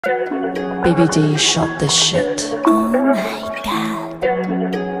Baby D shot this shit. Oh my god.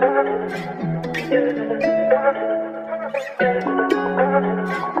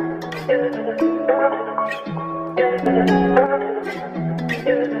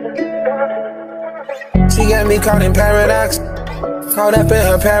 She got me caught in paradox, caught up in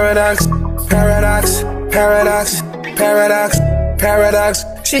her paradox, paradox, paradox, paradox, paradox.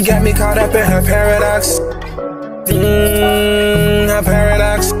 She got me caught up in her paradox. Her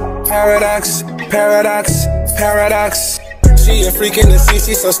paradox, paradox, paradox, paradox. She a freak in the sea,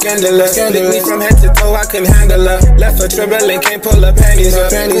 she so scandalous. Lick me from head to toe, I couldn't handle her. Left her trembling, can't pull her panties up.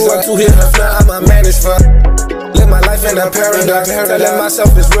 Grew up to hit her floor, I'm a man as fuck. Live my life in a paradox. Telling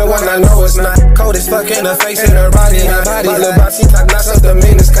myself it's real when I know it's not. Cold as fuck in her face and her body. My little boxy talk, not such the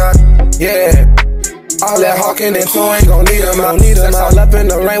meanest cock. Yeah. All that hawking and tour ain't gon' need 'em out. Sex all up in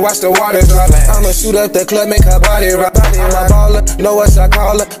the rain, watch the water drop. I'ma shoot up the club, make her body rock. I'm a baller, know what I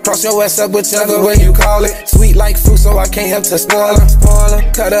call her. Cross your ass up whichever way you call it. Sweet like fruit, so I can't help to spoil her.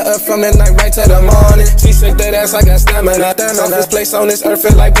 Cut her up from the night right to the morning. She shake that ass, I got stamina. Softest place on this earth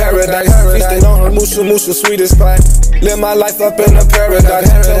feel like paradise. Feasting on her mushu mushu, sweetest pie. Live my life up in a paradise.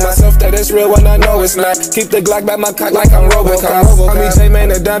 Tell myself that it's real when I know it's not. Keep the Glock by my cock like I'm Robocop. Call me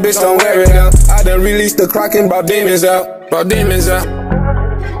Jmane, a dumb bitch, don't wear it out. I done released the clock and brought demons out. Brought demons out.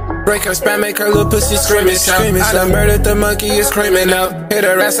 Break her span, make her little pussy screaming shout. I done murdered the monkey, it's screaming out. Hit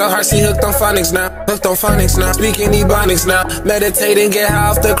her ass so hard, she hooked on phonics now. Hooked on phonics now. Speaking ebonics now. Meditating, get high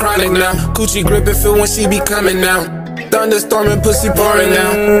off the chronic now. Coochie grip and feel when she be coming now. Thunderstorming, pussy pouring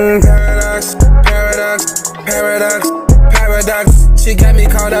now. Paradox, paradox, paradox, paradox. She got me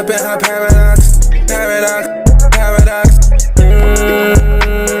caught up in her paradox. Paradox, paradox,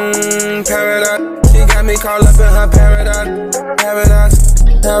 paradox. She got me caught up in her paradox. Paradox,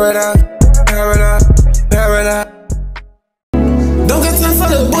 paradox, paradox, paradox. Don't got time for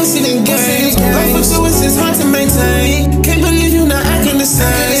the bullshit and games. Life with you is hard to maintain. Can't believe you not acting the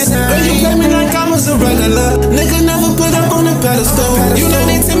same. Girl, you play me like I was a regular. Nigga never put up on a pedestal. You not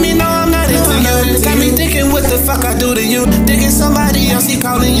into me, no, I'm not into you. Got me thinking what the fuck I do to you. Digging somebody else, he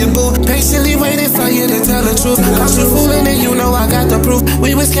calling you boo. Patiently waiting for you to tell the truth. Cause you fooling and you know I got the proof.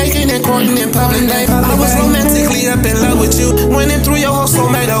 We was caking and courting in public night. I was